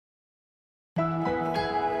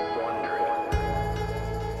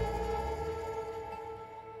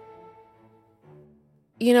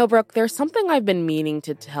You know, Brooke, there's something I've been meaning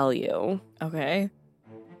to tell you. Okay.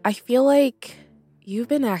 I feel like you've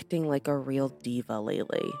been acting like a real diva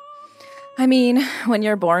lately. I mean, when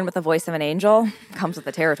you're born with the voice of an angel, comes with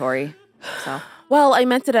the territory. So, Well, I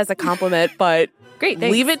meant it as a compliment, but great,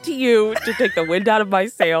 thanks. Leave it to you to take the wind out of my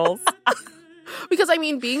sails. Because, I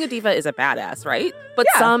mean, being a diva is a badass, right? But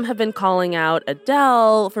some have been calling out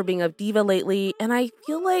Adele for being a diva lately, and I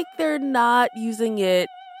feel like they're not using it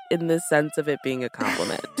in the sense of it being a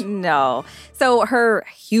compliment. No. So her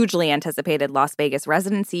hugely anticipated Las Vegas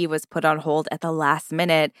residency was put on hold at the last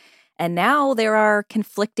minute, and now there are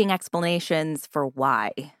conflicting explanations for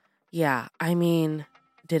why. Yeah, I mean,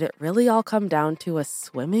 did it really all come down to a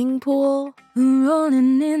swimming pool?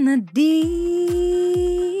 Rolling in the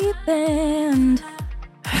deep end.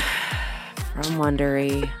 From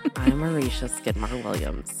Wondery, I'm Marisha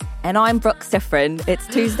Skidmore-Williams. And I'm Brooke Siffrin. It's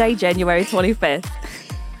Tuesday, January 25th.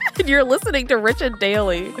 And you're listening to Rich and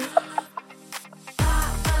Daily.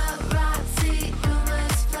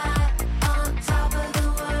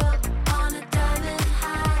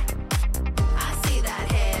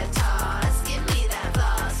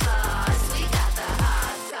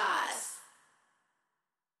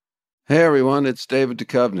 Hey everyone, it's David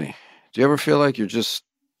Duchovny. Do you ever feel like you're just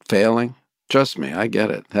failing? Trust me, I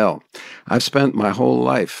get it. Hell, I've spent my whole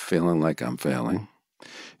life feeling like I'm failing.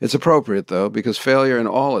 It's appropriate, though, because failure in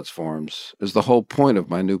all its forms is the whole point of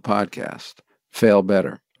my new podcast, Fail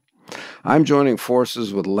Better. I'm joining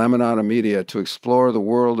forces with Lemonada Media to explore the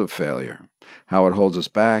world of failure, how it holds us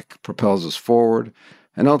back, propels us forward,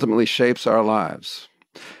 and ultimately shapes our lives.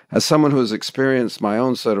 As someone who has experienced my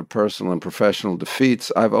own set of personal and professional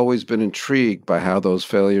defeats, I've always been intrigued by how those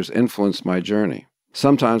failures influenced my journey,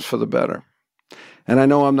 sometimes for the better. And I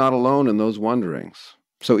know I'm not alone in those wonderings.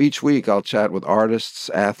 So each week I'll chat with artists,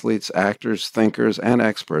 athletes, actors, thinkers, and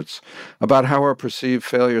experts about how our perceived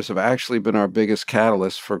failures have actually been our biggest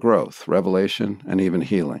catalysts for growth, revelation, and even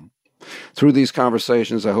healing. Through these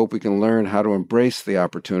conversations, I hope we can learn how to embrace the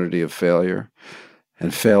opportunity of failure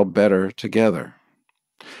and fail better together.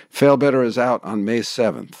 Fail Better is out on May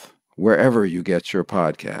 7th, wherever you get your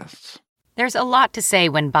podcasts. There's a lot to say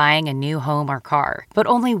when buying a new home or car, but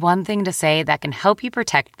only one thing to say that can help you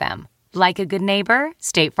protect them. Like a good neighbor,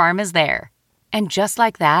 State Farm is there. And just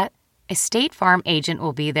like that, a State Farm agent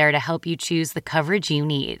will be there to help you choose the coverage you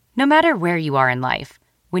need, no matter where you are in life.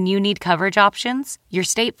 When you need coverage options, your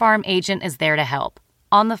State Farm agent is there to help,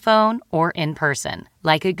 on the phone or in person.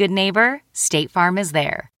 Like a good neighbor, State Farm is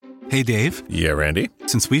there. Hey, Dave. Yeah, Randy?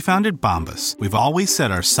 Since we founded Bombas, we've always said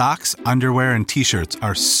our socks, underwear, and T-shirts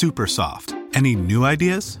are super soft. Any new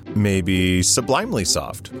ideas? Maybe sublimely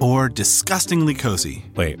soft. Or disgustingly cozy.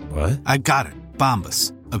 Wait, what? I got it.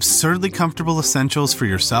 Bombas. Absurdly comfortable essentials for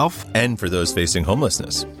yourself and for those facing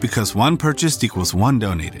homelessness. Because one purchased equals one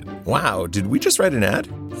donated. Wow, did we just write an ad?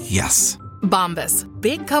 Yes. Bombas.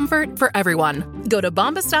 Big comfort for everyone. Go to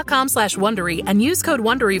bombas.com/Wondery and use code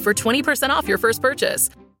Wondery for 20% off your first purchase.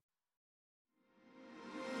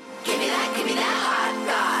 Give me that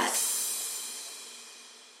hot sauce.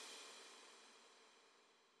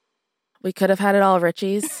 We could have had it all,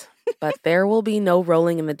 Richies, but there will be no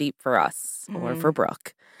rolling in the deep for us or for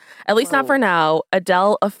Brooke. At least not for now.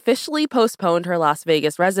 Adele officially postponed her Las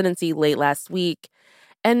Vegas residency late last week,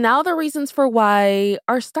 and now the reasons for why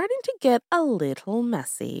are starting to get a little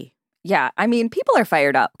messy. Yeah, I mean, people are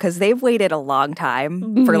fired up because they've waited a long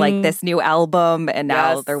time for like this new album, and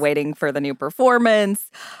now they're waiting for the new performance.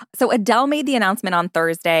 So Adele made the announcement on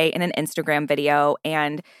Thursday in an Instagram video,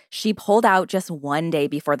 and she pulled out just one day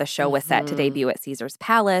before the show was set to debut at Caesars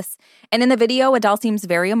Palace. And in the video, Adele seems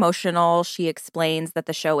very emotional. She explains that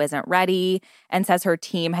the show isn't ready and says her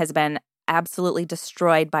team has been absolutely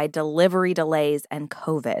destroyed by delivery delays and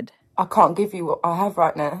COVID. I can't give you what I have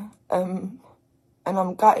right now, and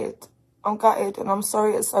I'm gutted. I'm gutted and I'm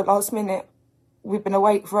sorry it's so last minute. We've been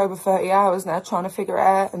awake for over 30 hours now trying to figure it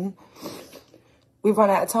out, and we've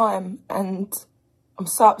run out of time, and I'm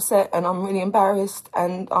so upset and I'm really embarrassed,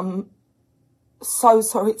 and I'm so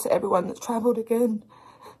sorry to everyone that's travelled again.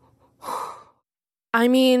 I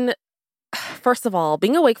mean, first of all,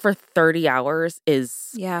 being awake for 30 hours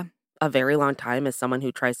is a very long time as someone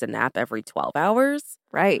who tries to nap every 12 hours.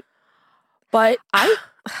 Right. But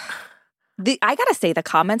I gotta say, the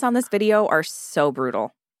comments on this video are so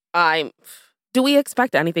brutal. Do we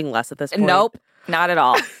expect anything less at this point? Nope, not at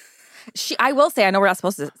all. I will say, I know we're not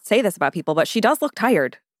supposed to say this about people, but she does look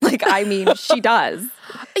tired. Like, I mean, she does.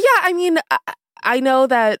 Yeah, I mean, I know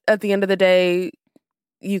that at the end of the day,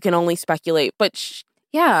 you can only speculate, but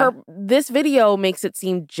this video makes it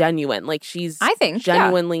seem genuine. Like, she's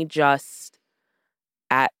genuinely just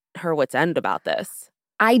at her wit's end about this.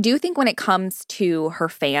 I do think when it comes to her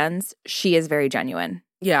fans, she is very genuine.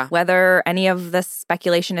 Yeah. Whether any of this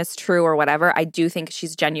speculation is true or whatever, I do think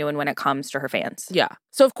she's genuine when it comes to her fans. Yeah.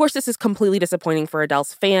 So, of course, this is completely disappointing for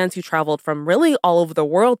Adele's fans who traveled from really all over the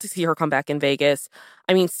world to see her come back in Vegas.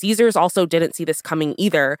 I mean, Caesars also didn't see this coming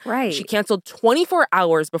either. Right. She canceled 24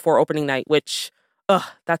 hours before opening night, which,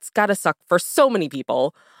 that's gotta suck for so many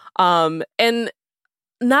people. And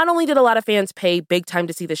not only did a lot of fans pay big time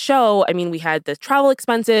to see the show, I mean, we had the travel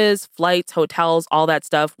expenses, flights, hotels, all that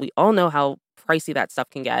stuff. We all know how pricey that stuff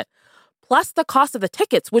can get. Plus the cost of the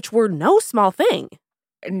tickets, which were no small thing.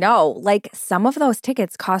 No, like some of those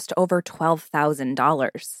tickets cost over $12,000.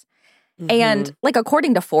 Mm-hmm. And like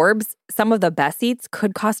according to Forbes, some of the best seats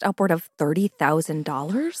could cost upward of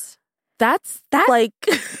 $30,000. That's like...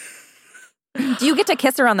 Do you get to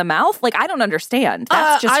kiss her on the mouth? Like, I don't understand.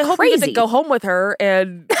 That's just I hope crazy. you get to go home with her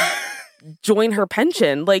and join her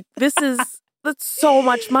pension. Like, that's so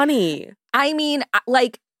much money. I mean,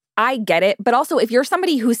 like, I get it. But also, if you're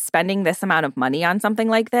somebody who's spending this amount of money on something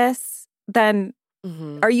like this, then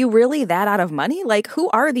are you really that out of money? Like, who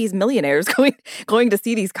are these millionaires going to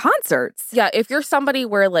see these concerts? Yeah, if you're somebody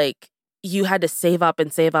where, like, you had to save up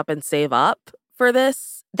and save up and save up for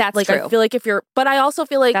this. That's like, true. I feel like if you're... But I also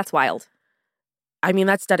feel like... That's wild. I mean,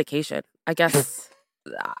 that's dedication. I guess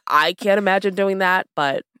I can't imagine doing that,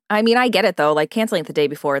 but... I mean, I get it, though. Like, canceling the day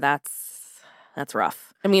before, that's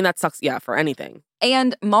rough. I mean, that sucks, yeah, for anything.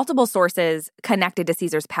 And multiple sources connected to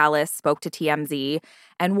Caesars Palace spoke to TMZ.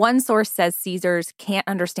 And one source says Caesars can't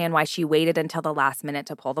understand why she waited until the last minute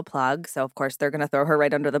to pull the plug. So, of course, they're going to throw her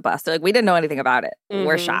right under the bus. So, like, we didn't know anything about it.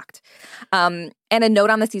 We're shocked. And a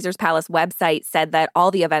note on the Caesars Palace website said that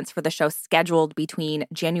all the events for the show scheduled between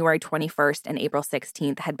January 21st and April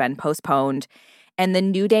 16th had been postponed. And the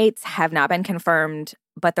new dates have not been confirmed,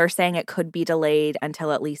 but they're saying it could be delayed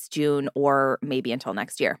until at least June or maybe until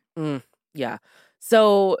next year. Yeah.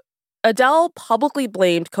 So Adele publicly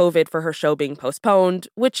blamed COVID for her show being postponed,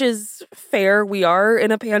 which is fair. We are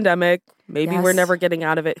in a pandemic. Maybe we're never getting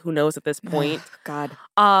out of it. Who knows at this point? God.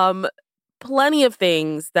 Plenty of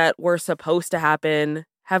things that were supposed to happen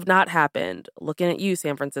have not happened. Looking at you,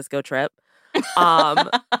 San Francisco trip.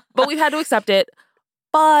 But we've had to accept it.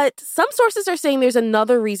 But some sources are saying there's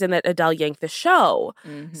another reason that Adele yanked the show.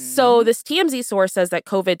 So this TMZ source says that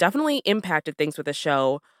COVID definitely impacted things with the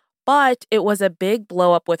show, but it was a big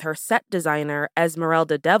blow up with her set designer,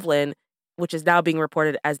 Esmeralda Devlin, which is now being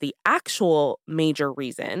reported as the actual major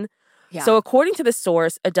reason. Yeah. So according to the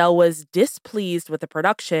source, Adele was displeased with the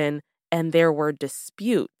production and there were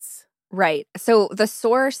disputes. Right. So the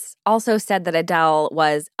source also said that Adele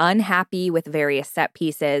was unhappy with various set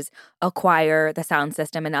pieces, a choir, the sound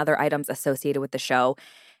system, and other items associated with the show.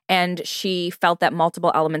 And she felt that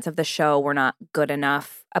multiple elements of the show were not good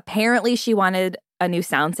enough. Apparently, she wanted a new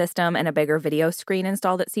sound system and a bigger video screen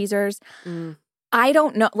installed at Caesars. I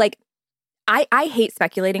don't know. Like, I hate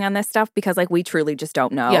speculating on this stuff because, like, we truly just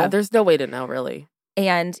don't know. Yeah, there's no way to know, really.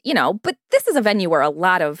 And, you know, but this is a venue where a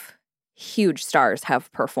lot of huge stars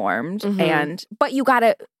have performed. But you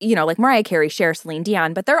gotta, you know, like Mariah Carey, Cher, Celine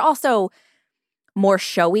Dion, but they're also more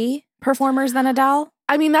showy performers than Adele.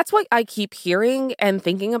 I mean, that's what I keep hearing and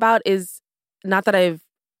thinking about is not that I've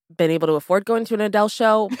been able to afford going to an Adele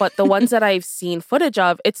show, but the ones that I've seen footage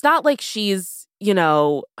of, it's not like she's, you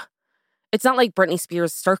know, it's not like Britney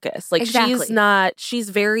Spears' circus. Like she's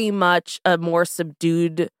very much a more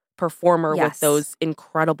subdued performer with those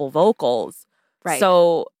incredible vocals. Right.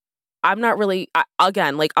 So I'm not really,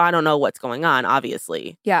 again, like, I don't know what's going on,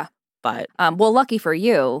 obviously. Yeah. But. Well, lucky for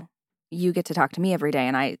you, you get to talk to me every day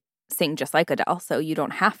and I sing just like Adele, so you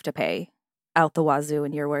don't have to pay out the wazoo,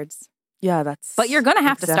 in your words. Yeah, that's. But you're going to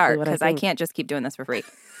have to start because I can't just keep doing this for free.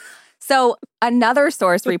 So another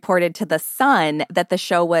source reported to The Sun that the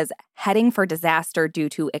show was heading for disaster due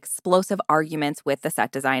to explosive arguments with the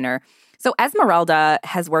set designer. So Esmeralda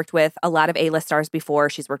has worked with a lot of A-list stars before.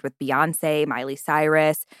 She's worked with Beyonce, Miley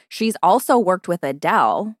Cyrus. She's also worked with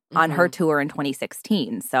Adele on her tour in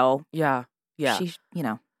 2016. So yeah. She, you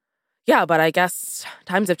know. Yeah, but I guess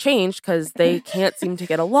times have changed because they can't seem to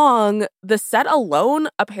get along. The set alone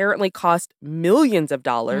apparently cost millions of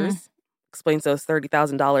dollars. Explains those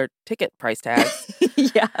 $30,000 ticket price tags.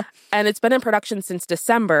 Yeah. And it's been in production since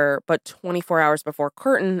December, but 24 hours before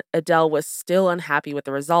curtain, Adele was still unhappy with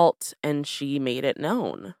the result, and she made it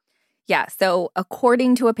known. Yeah, so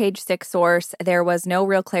according to a Page Six source, there was no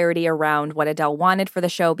real clarity around what Adele wanted for the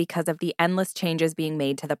show because of the endless changes being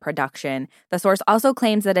made to the production. The source also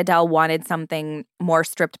claims that Adele wanted something more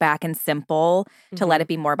stripped back and simple to let it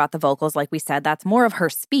be more about the vocals. Like we said, that's more of her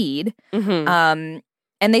speed.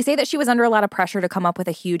 And they say that she was under a lot of pressure to come up with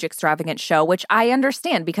a huge, extravagant show, which I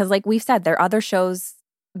understand because, like we've said, their other shows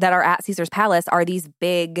that are at Caesar's Palace are these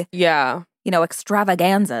big,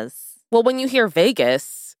 extravaganzas. Well, when you hear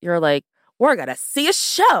Vegas, you're like, we're going to see a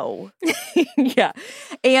show. Yeah.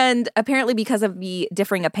 And apparently because of the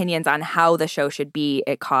differing opinions on how the show should be,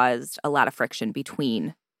 it caused a lot of friction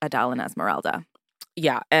between Adele and Esmeralda.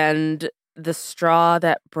 Yeah. And the straw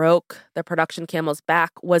that broke the production camel's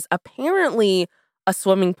back was apparently a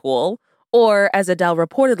swimming pool, or as Adele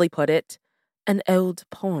reportedly put it, an old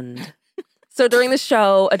pond. So during the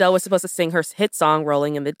show, Adele was supposed to sing her hit song,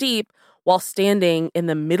 Rolling in the Deep, while standing in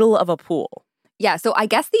the middle of a pool. Yeah, so I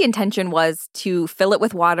guess the intention was to fill it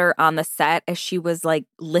with water on the set as she was like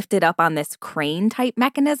lifted up on this crane type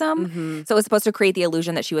mechanism. Mm-hmm. So it was supposed to create the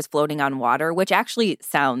illusion that she was floating on water, which actually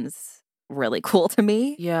sounds really cool to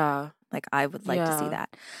me. Yeah. Like I would like to see that.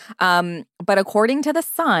 But according to The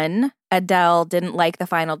Sun, Adele didn't like the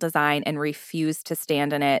final design and refused to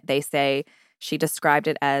stand in it. They say she described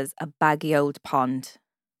it as a baggy old pond.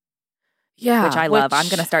 Yeah. Which I love. I'm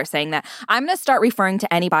going to start saying that. I'm going to start referring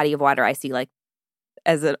to any body of water I see like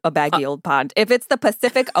as a baggy old pond. If it's the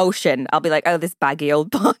Pacific Ocean, I'll be like, oh, this baggy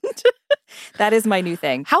old pond. That is my new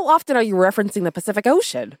thing. How often are you referencing the Pacific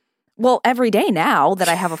Ocean? Well, every day now that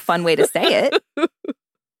I have a fun way to say it.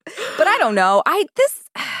 But I don't know.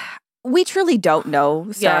 We truly don't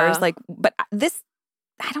know, stars. Yeah. But this,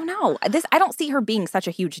 I don't know. I don't see her being such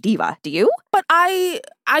a huge diva. Do you? But I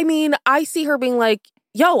mean, I see her being like,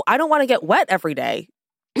 yo, I don't want to get wet every day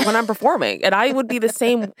when I'm performing. And I would be the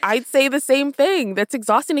same. I'd say the same thing. That's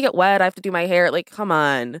exhausting to get wet. I have to do my hair. Like, come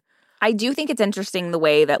on. I do think it's interesting the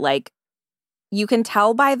way that, like, you can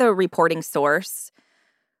tell by the reporting source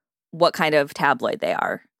what kind of tabloid they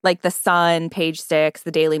are. Like The Sun, Page Six,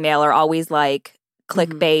 the Daily Mail are always like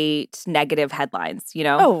clickbait, negative headlines, you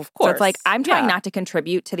know? Oh, of course. So it's like, I'm trying not to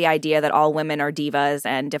contribute to the idea that all women are divas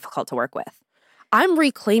and difficult to work with. I'm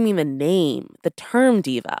reclaiming the name, the term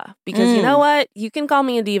diva, because you know what? You can call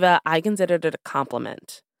me a diva. I considered it a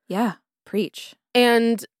compliment. Yeah, preach.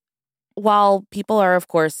 And while people are, of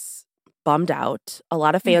course, bummed out, a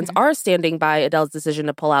lot of fans are standing by Adele's decision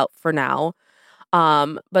to pull out for now.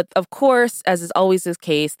 But of course, as is always the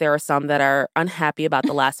case, there are some that are unhappy about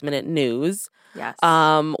the last minute news. Yes.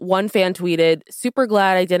 One fan tweeted, super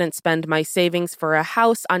glad I didn't spend my savings for a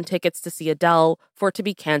house on tickets to see Adele for it to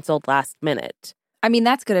be canceled last minute. I mean,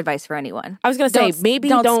 that's good advice for anyone. I was going to say, maybe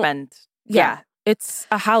don't spend. Yeah. It's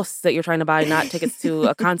a house that you're trying to buy, not tickets to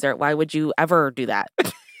a concert. Why would you ever do that?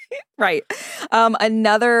 Right.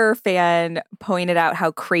 Another fan pointed out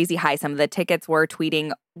how crazy high some of the tickets were,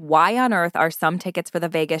 tweeting, why on earth are some tickets for the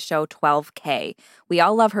Vegas show $12,000? We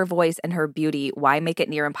all love her voice and her beauty. Why make it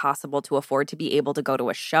near impossible to afford to be able to go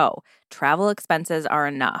to a show? Travel expenses are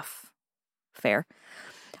enough. Fair.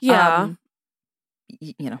 Yeah.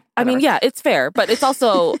 You know. Whatever. I mean, yeah, it's fair. But it's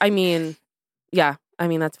also, I mean, yeah, I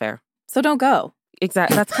mean, that's fair. So don't go.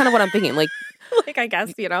 Exactly. That's kind of what I'm thinking. Like, I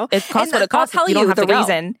guess, you know. It costs what it costs. I'll tell you the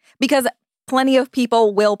reason. Because plenty of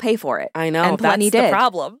people will pay for it. I know. And plenty that's did. The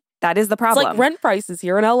problem. That is the problem. It's like rent prices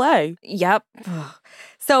here in LA. Yep.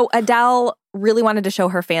 So Adele really wanted to show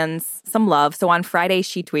her fans some love. So on Friday,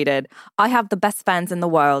 she tweeted, I have the best fans in the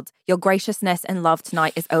world. Your graciousness and love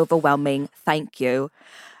tonight is overwhelming. Thank you.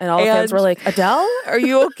 And all the fans were like, Adele, are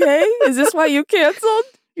you okay? Is this why you canceled?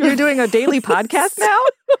 You're doing a daily podcast now?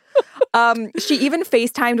 She even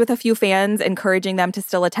FaceTimed with a few fans, encouraging them to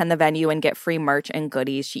still attend the venue and get free merch and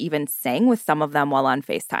goodies. She even sang with some of them while on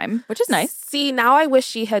FaceTime, which is nice. See, now I wish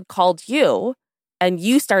she had called you and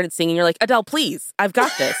you started singing. You're like, Adele, please, I've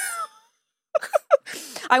got this.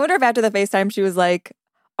 I wonder if after the FaceTime she was like,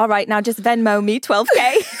 all right, now just Venmo me $12,000.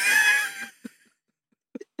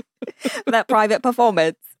 That private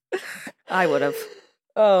performance. I would have.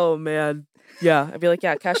 Oh, man. Yeah, I'd be like,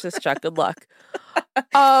 yeah, cash this check. Good luck.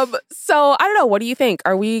 So I don't know. What do you think?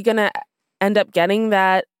 Are we going to end up getting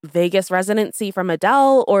that Vegas residency from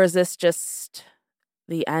Adele, or is this just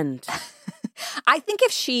the end? I think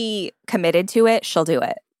if she committed to it, she'll do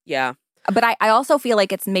it. Yeah. But I also feel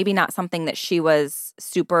like it's maybe not something that she was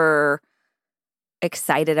super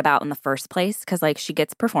excited about in the first place, because like she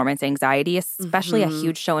gets performance anxiety, especially a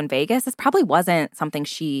huge show in Vegas. This probably wasn't something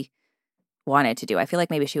she wanted to do. I feel like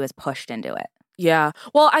maybe she was pushed into it. Yeah.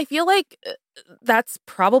 Well, I feel like that's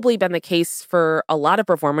probably been the case for a lot of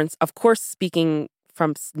performance. Of course, speaking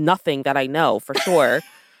from nothing that I know for sure,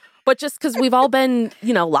 but just because we've all been,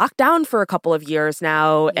 you know, locked down for a couple of years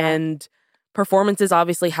now, and performances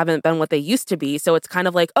obviously haven't been what they used to be. So it's kind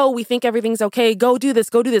of like, oh, we think everything's okay. Go do this,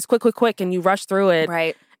 quick. And you rush through it.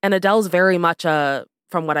 Right. And Adele's very much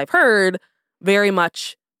from what I've heard, very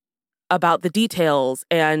much about the details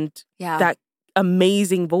and that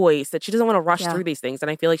amazing voice that she doesn't want to rush through these things.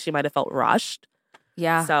 And I feel like she might have felt rushed.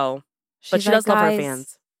 Yeah. So, but she does love her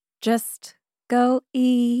fans. Just go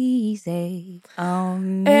easy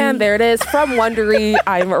on me. And there it is from Wondery.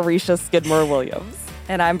 I'm Arisha Skidmore-Williams.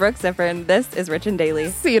 And I'm Brooke Ziffrin. This is Rich and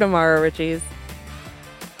Daily. See you tomorrow, Richies.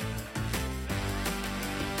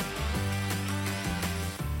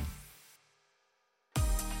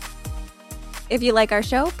 If you like our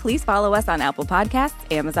show, please follow us on Apple Podcasts,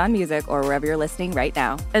 Amazon Music, or wherever you're listening right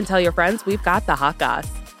now. And tell your friends we've got the hot goss.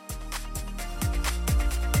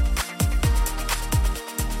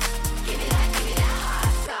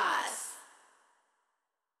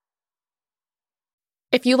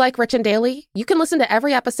 If you like Rich and Daily, you can listen to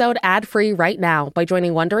every episode ad-free right now by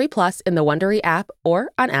joining Wondery Plus in the Wondery app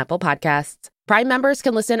or on Apple Podcasts. Prime members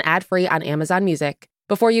can listen ad-free on Amazon Music.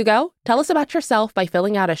 Before you go, tell us about yourself by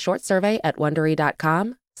filling out a short survey at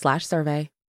Wondery.com/survey.